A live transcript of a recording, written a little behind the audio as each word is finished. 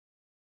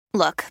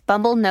Look,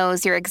 Bumble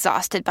knows you're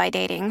exhausted by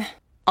dating.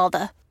 All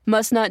the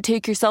must not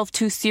take yourself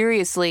too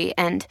seriously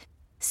and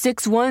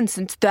 6'1"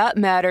 since that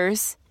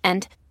matters.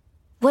 And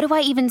what do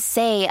I even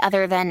say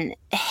other than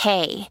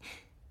hey?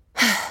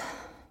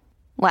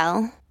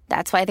 Well,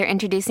 that's why they're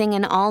introducing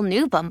an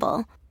all-new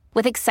Bumble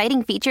with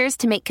exciting features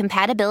to make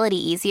compatibility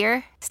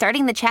easier,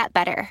 starting the chat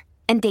better,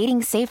 and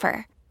dating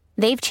safer.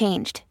 They've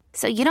changed,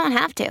 so you don't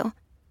have to.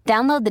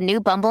 Download the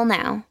new Bumble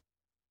now.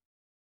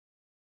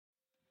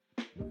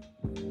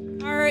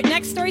 Our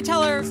next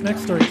storyteller. Your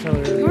next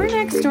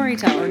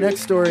storyteller. Our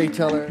next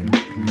storyteller.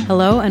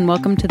 Hello and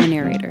welcome to The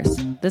Narrators.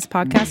 This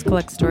podcast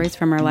collects stories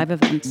from our live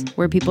events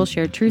where people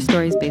share true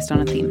stories based on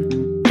a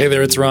theme. Hey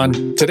there, it's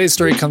Ron. Today's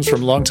story comes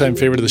from longtime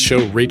favorite of the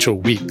show, Rachel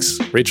Weeks.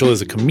 Rachel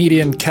is a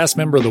comedian, cast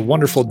member of the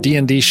wonderful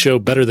D&D show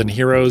Better Than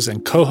Heroes,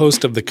 and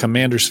co-host of the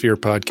Commander Sphere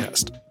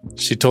podcast.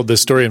 She told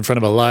this story in front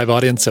of a live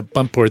audience at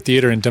Buntport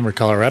Theater in Denver,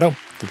 Colorado.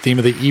 The theme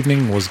of the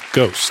evening was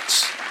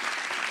ghosts.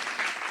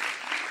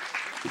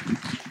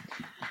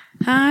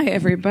 Hi,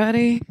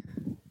 everybody.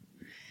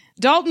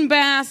 Dalton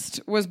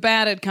Bast was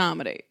bad at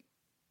comedy.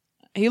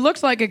 He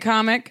looked like a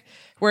comic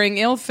wearing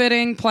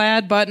ill-fitting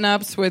plaid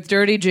button-ups with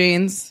dirty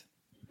jeans.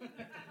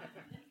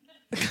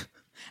 I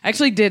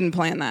actually didn't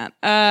plan that.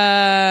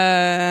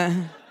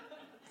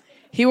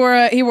 He wore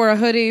a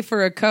hoodie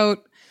for a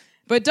coat,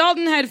 but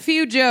Dalton had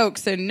few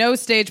jokes and no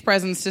stage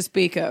presence to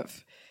speak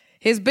of.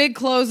 His big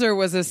closer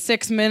was a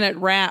 6-minute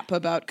rap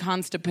about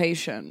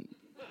constipation.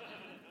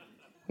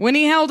 When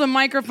he held a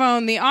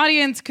microphone, the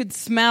audience could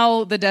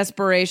smell the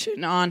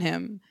desperation on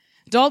him.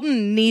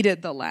 Dalton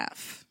needed the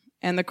laugh,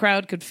 and the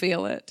crowd could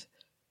feel it.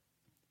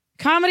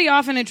 Comedy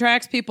often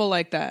attracts people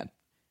like that.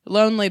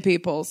 Lonely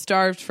people,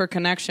 starved for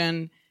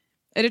connection.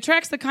 It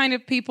attracts the kind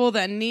of people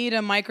that need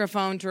a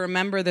microphone to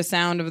remember the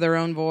sound of their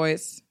own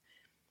voice.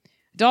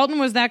 Dalton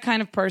was that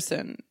kind of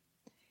person.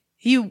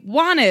 He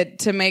wanted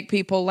to make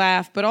people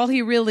laugh, but all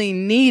he really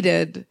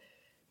needed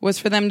was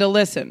for them to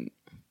listen,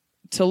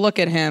 to look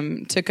at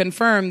him, to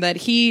confirm that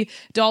he,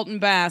 Dalton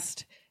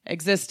Bast,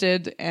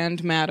 existed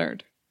and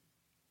mattered.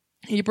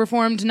 He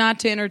performed not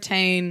to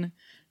entertain,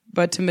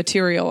 but to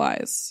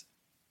materialize.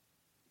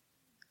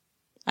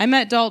 I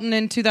met Dalton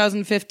in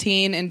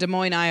 2015 in Des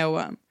Moines,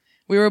 Iowa.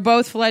 We were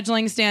both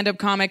fledgling stand-up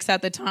comics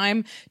at the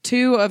time,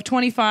 2 of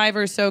 25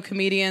 or so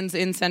comedians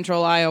in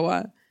central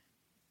Iowa.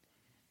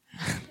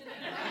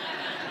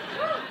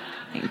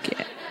 Thank you.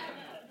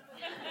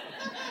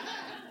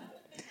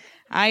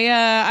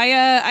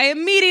 I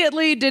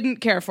immediately didn't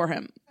care for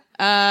him.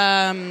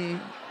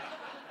 I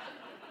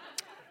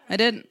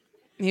didn't.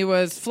 He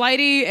was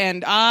flighty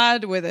and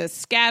odd with a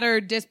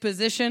scattered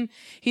disposition.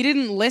 He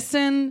didn't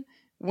listen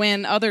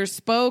when others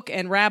spoke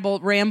and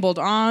rambled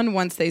on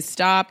once they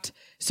stopped.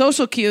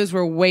 Social cues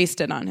were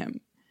wasted on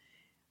him.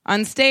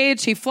 On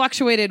stage, he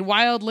fluctuated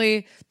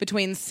wildly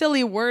between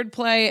silly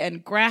wordplay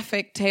and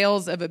graphic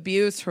tales of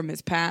abuse from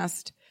his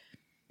past.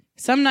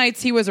 Some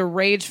nights he was a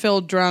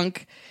rage-filled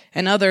drunk,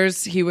 and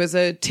others he was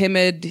a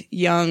timid,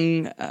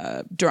 young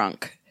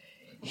drunk.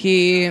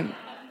 He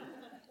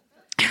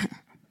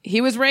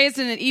was raised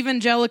in an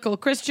evangelical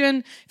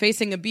Christian,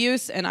 facing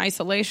abuse and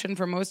isolation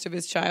for most of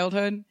his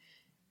childhood.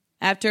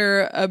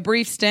 After a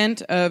brief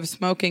stint of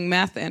smoking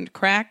meth and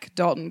crack,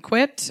 Dalton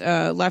quit,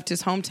 left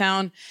his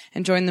hometown,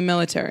 and joined the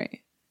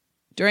military.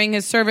 During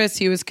his service,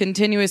 he was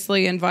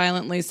continuously and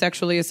violently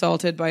sexually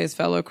assaulted by his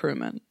fellow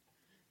crewmen.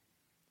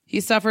 He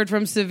suffered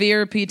from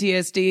severe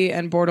PTSD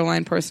and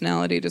borderline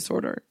personality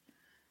disorder.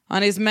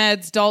 On his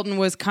meds, Dalton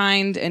was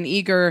kind and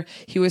eager.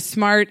 He was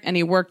smart and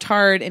he worked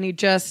hard and he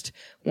just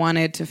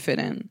wanted to fit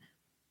in.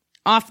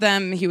 Off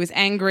them, he was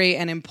angry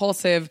and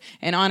impulsive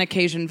and on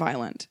occasion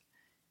violent.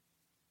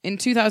 In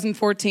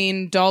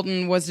 2014,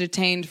 Dalton was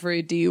detained for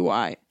a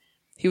DUI.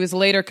 He was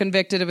later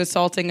convicted of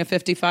assaulting a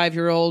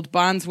 55-year-old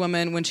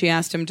bondswoman when she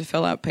asked him to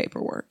fill out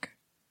paperwork.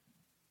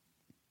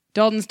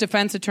 Dalton's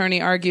defense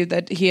attorney argued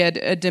that he had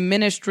a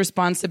diminished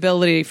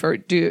responsibility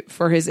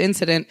for his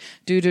incident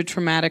due to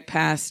traumatic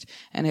past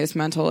and his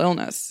mental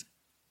illness.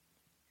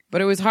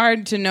 But it was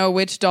hard to know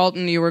which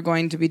Dalton you were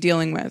going to be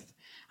dealing with.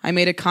 I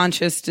made a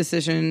conscious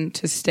decision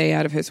to stay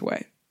out of his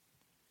way.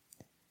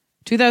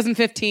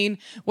 2015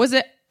 was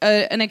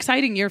an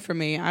exciting year for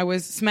me. I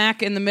was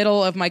smack in the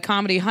middle of my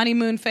comedy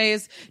honeymoon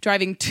phase,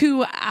 driving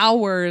 2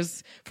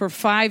 hours for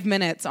 5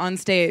 minutes on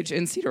stage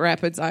in Cedar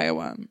Rapids,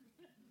 Iowa.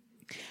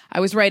 I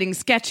was writing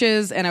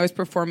sketches and I was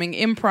performing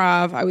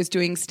improv. I was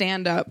doing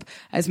stand-up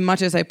as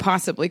much as I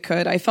possibly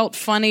could. I felt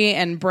funny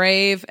and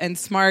brave and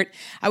smart.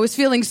 I was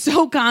feeling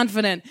so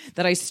confident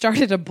that I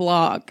started a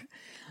blog.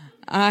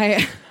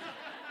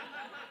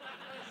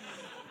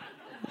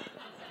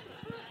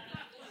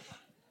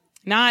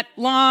 Not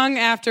long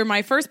after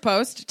my first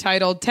post,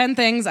 titled 10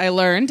 Things I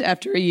Learned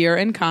After a Year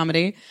in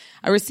Comedy,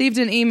 I received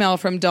an email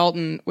from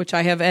Dalton, which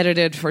I have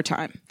edited for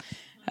time.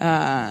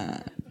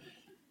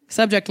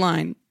 Subject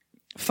line,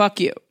 fuck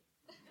you.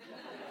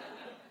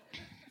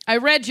 I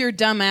read your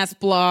dumbass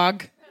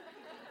blog.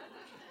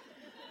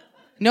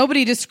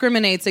 Nobody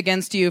discriminates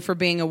against you for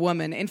being a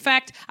woman. In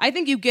fact, I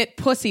think you get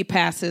pussy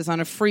passes on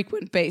a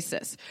frequent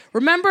basis.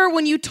 Remember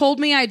when you told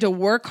me I had to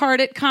work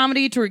hard at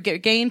comedy to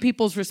gain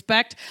people's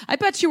respect? I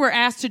bet you were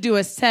asked to do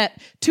a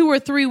set 2 or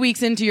 3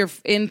 weeks into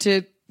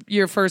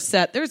your first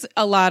set. There's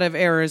a lot of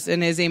errors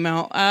in his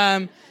email.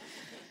 And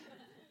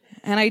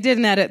I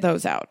didn't edit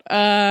those out.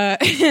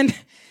 And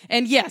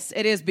yes,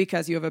 it is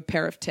because you have a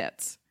pair of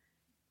tits.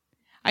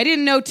 I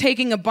didn't know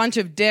taking a bunch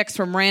of dicks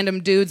from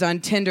random dudes on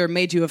Tinder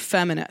made you a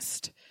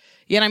feminist.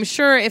 Yet I'm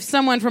sure if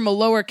someone from a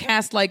lower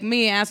caste like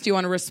me asked you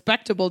on a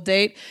respectable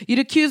date, you'd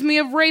accuse me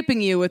of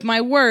raping you with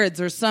my words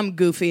or some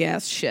goofy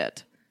ass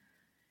shit.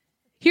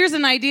 Here's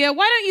an idea.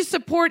 Why don't you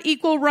support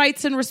equal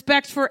rights and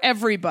respect for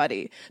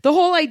everybody? The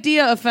whole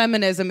idea of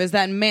feminism is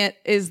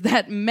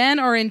that men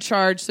are in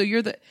charge, so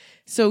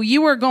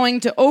you are going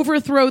to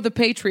overthrow the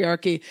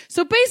patriarchy.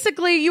 So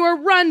basically, you are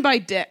run by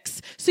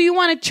dicks. So you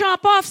want to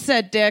chop off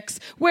said dicks,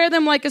 wear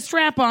them like a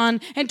strap-on,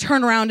 and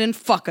turn around and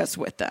fuck us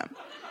with them.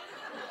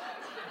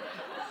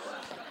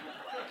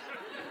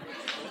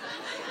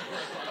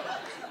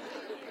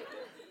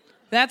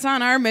 That's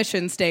on our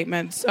mission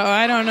statement, so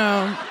I don't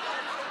know.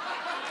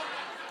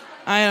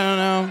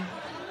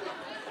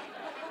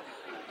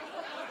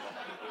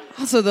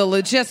 Also, the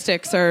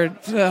logistics are...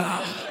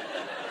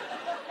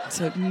 It's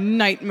a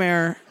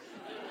nightmare.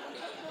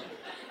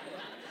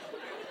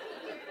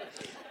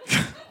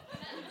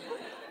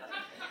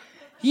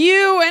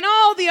 You and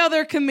all the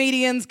other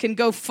comedians can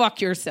go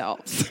fuck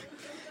yourselves.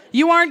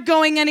 You aren't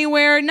going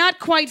anywhere, not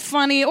quite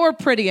funny or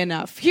pretty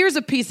enough. Here's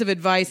a piece of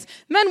advice.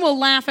 Men will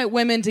laugh at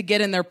women to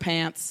get in their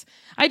pants.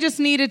 I just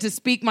needed to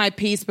speak my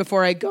piece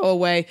before I go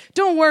away.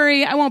 Don't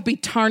worry, I won't be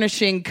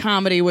tarnishing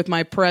comedy with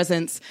my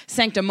presence.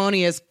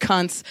 Sanctimonious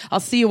cunts.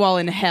 I'll see you all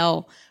in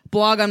hell.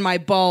 Blog on my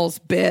balls,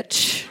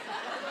 bitch.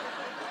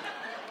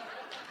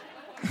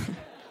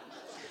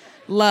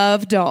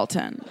 Love,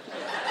 Dalton.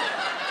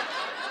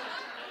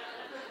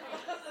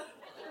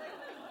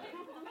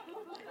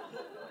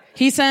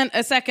 He sent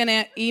a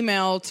second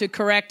email to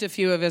correct a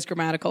few of his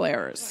grammatical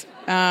errors.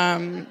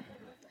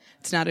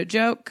 It's not a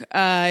joke.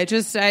 I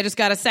just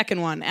got a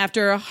second one.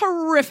 After a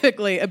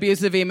horrifically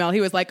abusive email, he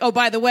was like, oh,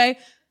 by the way,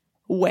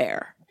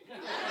 where?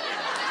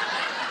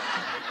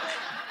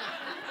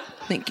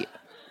 Thank you.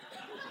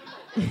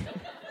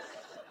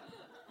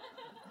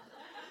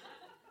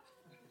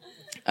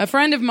 A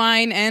friend of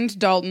mine and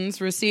Dalton's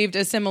received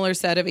a similar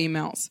set of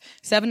emails,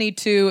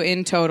 72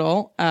 in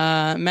total,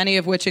 many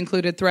of which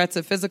included threats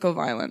of physical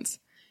violence.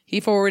 He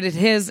forwarded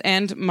his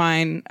and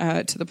mine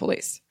to the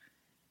police.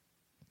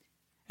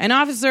 An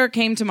officer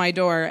came to my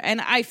door,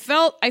 and I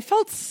felt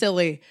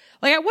silly.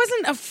 Like, I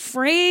wasn't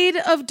afraid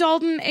of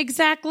Dalton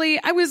exactly.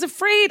 I was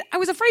afraid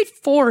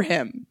for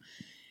him.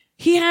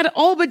 He had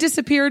all but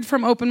disappeared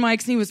from open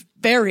mics, and he was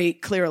very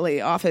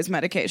clearly off his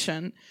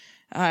medication.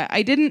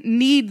 I didn't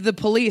need the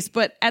police,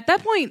 but at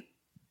that point,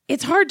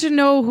 it's hard to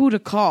know who to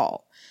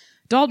call.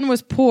 Dalton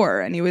was poor,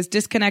 and he was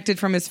disconnected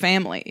from his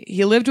family.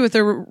 He lived with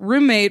a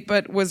roommate,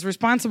 but was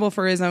responsible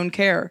for his own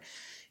care.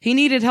 He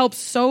needed help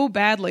so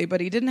badly,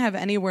 but he didn't have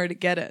anywhere to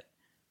get it.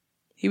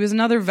 He was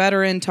another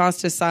veteran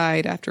tossed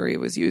aside after he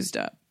was used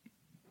up.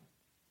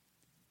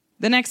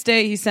 The next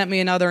day, he sent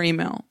me another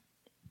email.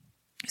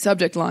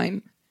 Subject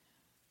line,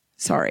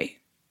 sorry.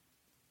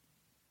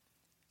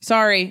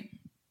 Sorry,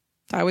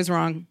 I was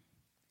wrong.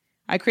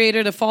 I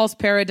created a false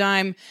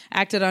paradigm,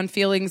 acted on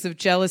feelings of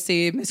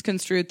jealousy,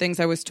 misconstrued things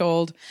I was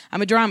told.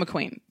 I'm a drama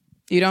queen.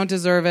 You don't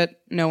deserve it.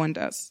 No one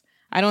does.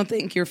 I don't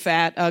think you're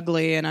fat,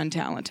 ugly, and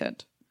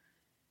untalented.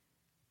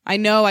 I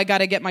know I got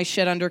to get my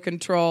shit under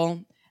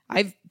control.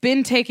 I've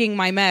been taking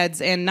my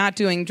meds and not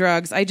doing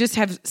drugs. I just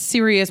have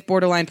serious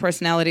borderline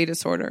personality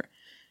disorder.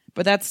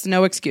 But that's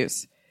no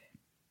excuse.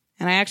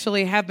 And I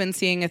actually have been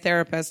seeing a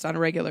therapist on a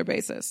regular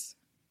basis.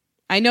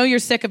 I know you're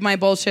sick of my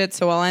bullshit,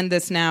 so I'll end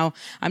this now.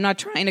 I'm not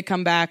trying to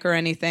come back or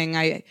anything.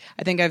 I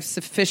think I've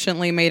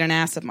sufficiently made an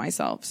ass of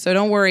myself. So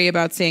don't worry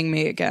about seeing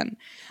me again.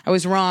 I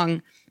was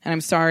wrong, and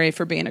I'm sorry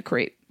for being a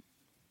creep.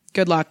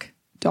 Good luck,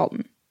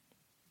 Dalton.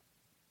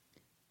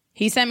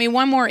 He sent me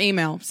one more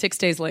email 6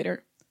 days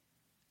later.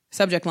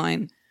 Subject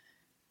line,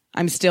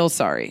 I'm still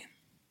sorry.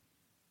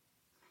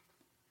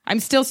 I'm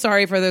still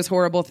sorry for those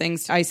horrible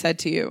things I said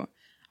to you.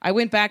 I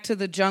went back to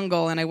the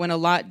jungle, and I went a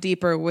lot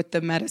deeper with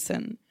the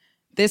medicine.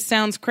 This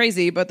sounds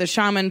crazy, but the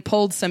shaman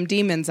pulled some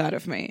demons out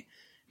of me.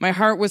 My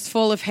heart was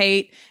full of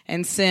hate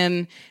and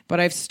sin, but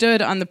I've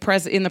stood in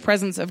the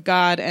presence of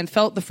God and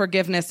felt the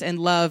forgiveness and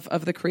love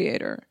of the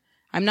Creator.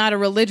 I'm not a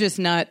religious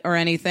nut or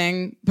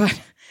anything, but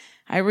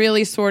I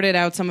really sorted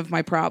out some of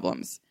my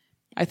problems.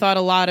 I thought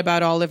a lot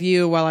about all of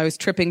you while I was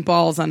tripping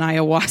balls on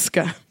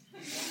ayahuasca.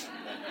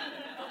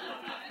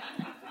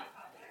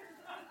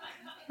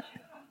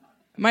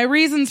 My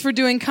reasons for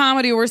doing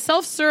comedy were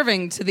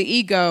self-serving to the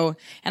ego,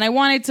 and I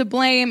wanted to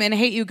blame and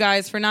hate you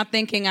guys for not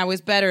thinking I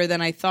was better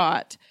than I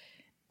thought.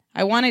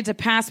 I wanted to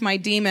pass my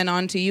demon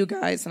on to you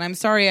guys, and I'm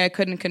sorry I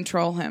couldn't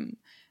control him.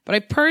 But I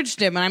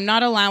purged him, and I'm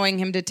not allowing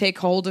him to take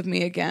hold of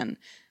me again.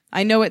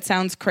 I know it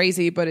sounds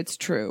crazy, but it's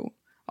true.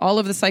 All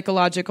of the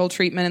psychological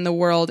treatment in the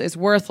world is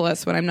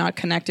worthless when I'm not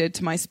connected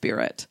to my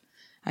spirit.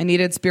 I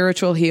needed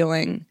spiritual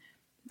healing.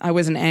 I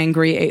was an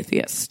angry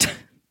atheist.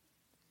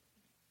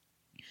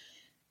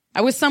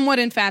 I was somewhat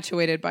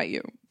infatuated by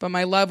you, but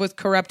my love was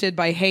corrupted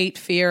by hate,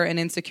 fear, and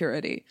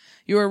insecurity.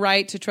 You were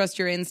right to trust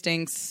your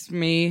instincts,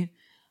 me.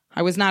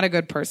 I was not a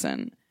good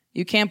person.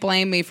 You can't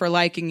blame me for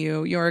liking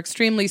you. You're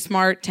extremely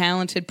smart,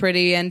 talented,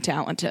 pretty, and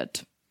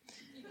talented.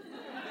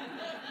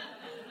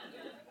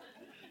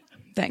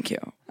 Thank you.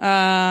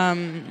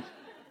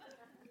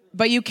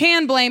 But you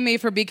can blame me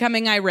for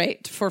becoming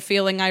irate, for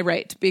feeling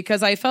irate,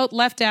 because I felt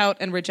left out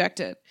and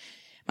rejected.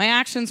 My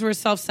actions were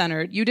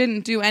self-centered. You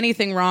didn't do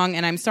anything wrong,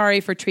 and I'm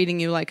sorry for treating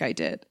you like I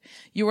did.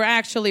 You were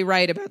actually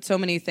right about so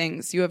many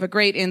things. You have a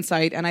great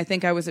insight, and I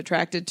think I was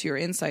attracted to your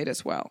insight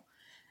as well.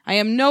 I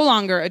am no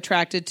longer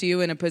attracted to you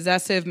in a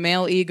possessive,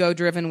 male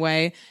ego-driven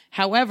way.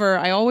 However,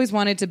 I always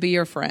wanted to be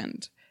your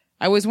friend.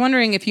 I was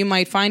wondering if you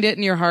might find it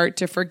in your heart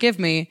to forgive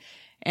me,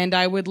 and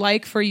I would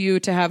like for you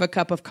to have a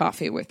cup of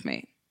coffee with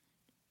me.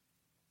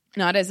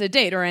 Not as a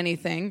date or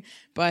anything,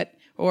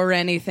 or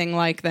anything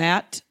like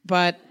that,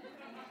 but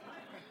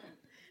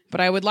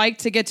I would like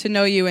to get to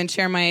know you and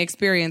share my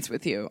experience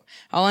with you.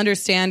 I'll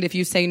understand if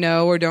you say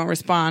no or don't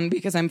respond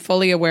because I'm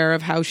fully aware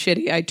of how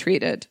shitty I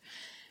treated.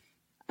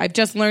 I've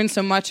just learned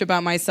so much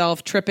about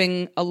myself.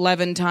 Tripping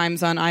 11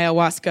 times on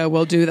ayahuasca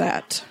will do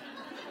that.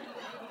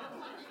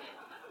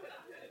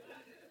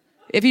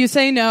 If you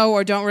say no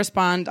or don't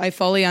respond, I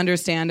fully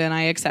understand and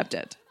I accept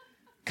it.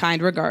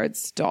 Kind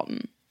regards,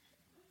 Dalton.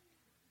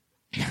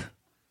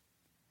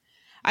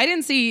 I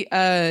didn't see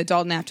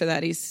Dalton after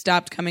that. He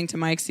stopped coming to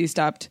mics. He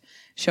stopped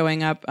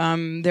showing up.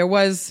 There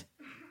was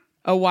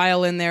a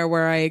while in there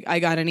where I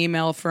got an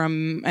email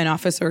from an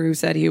officer who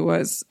said he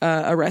was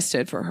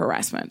arrested for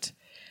harassment.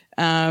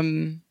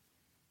 I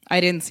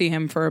didn't see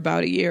him for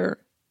about a year.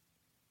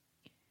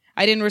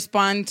 I didn't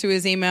respond to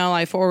his email.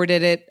 I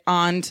forwarded it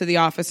on to the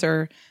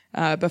officer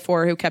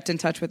before, who kept in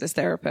touch with his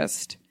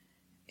therapist.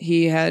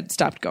 He had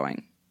stopped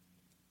going.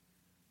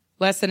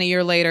 Less than a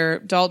year later,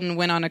 Dalton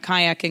went on a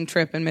kayaking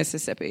trip in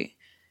Mississippi.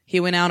 He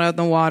went out on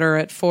the water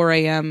at 4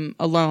 a.m.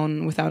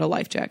 alone without a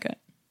life jacket.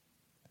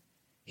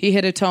 He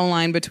hit a tow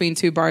line between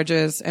two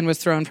barges and was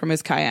thrown from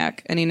his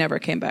kayak, and he never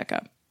came back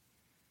up.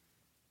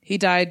 He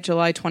died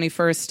July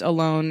 21st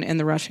alone in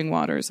the rushing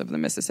waters of the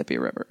Mississippi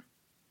River.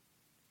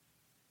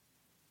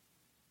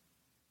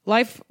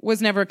 Life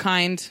was never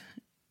kind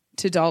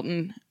to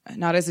Dalton,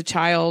 not as a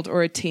child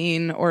or a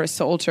teen or a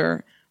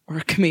soldier or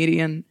a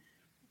comedian.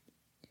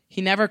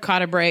 He never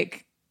caught a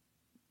break.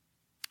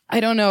 I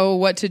don't know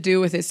what to do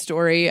with his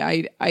story.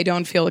 I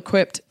don't feel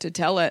equipped to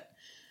tell it.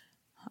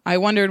 I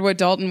wondered what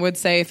Dalton would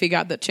say if he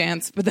got the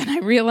chance, but then I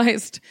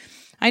realized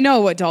I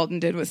know what Dalton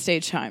did with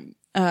stage time.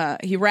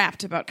 He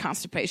rapped about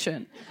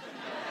constipation.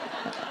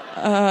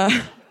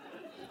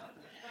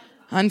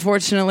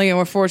 Unfortunately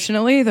or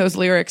fortunately, those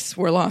lyrics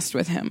were lost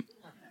with him.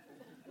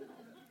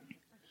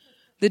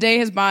 The day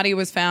his body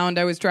was found,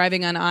 I was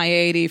driving on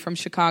I-80 from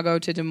Chicago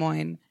to Des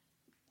Moines.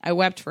 I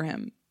wept for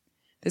him.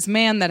 This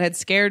man that had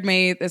scared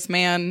me, this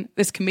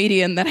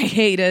comedian that I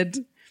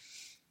hated.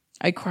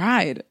 I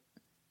cried.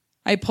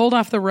 I pulled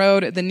off the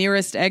road at the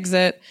nearest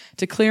exit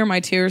to clear my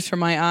tears from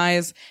my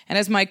eyes, and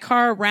as my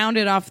car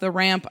rounded off the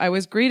ramp, I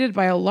was greeted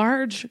by a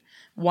large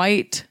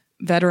white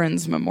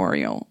veterans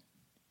memorial.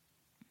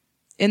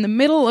 In the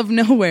middle of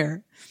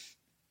nowhere,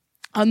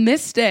 on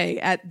this day,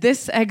 at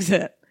this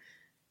exit,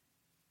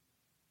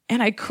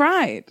 and I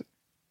cried.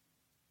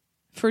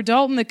 For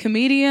Dalton the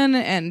comedian,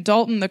 and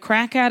Dalton the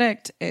crack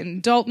addict,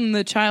 and Dalton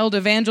the child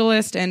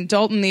evangelist, and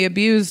Dalton the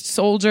abused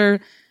soldier.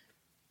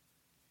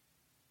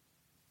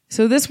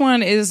 So this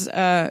one is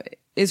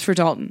for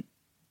Dalton,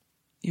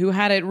 who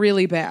had it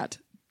really bad,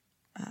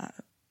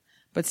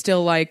 but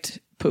still liked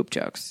poop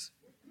jokes.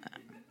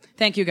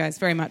 Thank you guys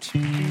very much.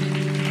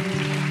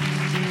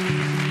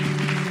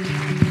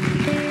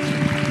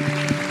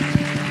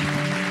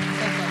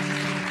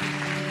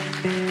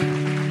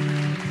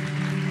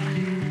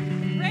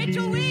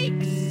 Rachel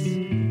Weeks.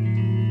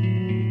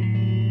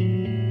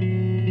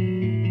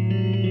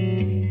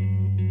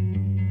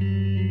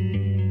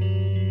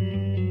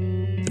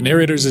 The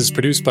Narrators is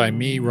produced by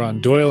me,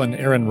 Ron Doyle, and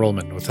Aaron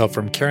Rollman, with help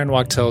from Karen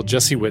Wachtel,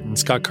 Jesse Witten,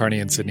 Scott Carney,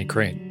 and Sydney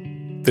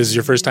Crane. If this is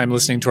your first time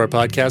listening to our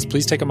podcast,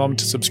 please take a moment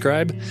to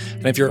subscribe.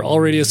 And if you're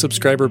already a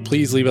subscriber,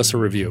 please leave us a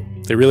review.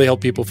 They really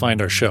help people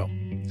find our show.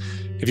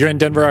 If you're in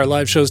Denver, our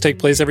live shows take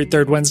place every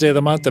third Wednesday of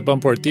the month at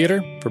Bumport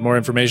Theater. For more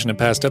information and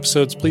past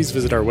episodes, please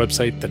visit our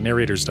website,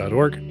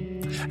 thenarrators.org.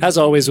 As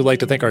always, we'd like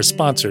to thank our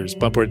sponsors,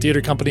 Bumport Theater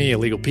Company,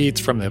 Illegal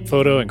Pete's, From the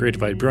Photo, and Great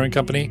Divide Brewing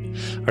Company.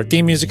 Our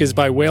theme music is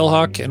by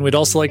Whalehawk, and we'd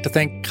also like to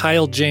thank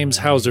Kyle James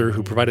Hauser,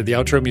 who provided the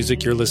outro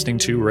music you're listening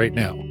to right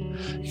now.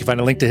 You can find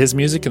a link to his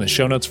music in the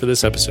show notes for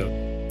this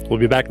episode. We'll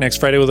be back next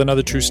Friday with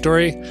another true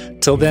story.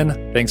 Till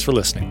then, thanks for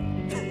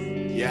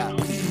listening. Yeah.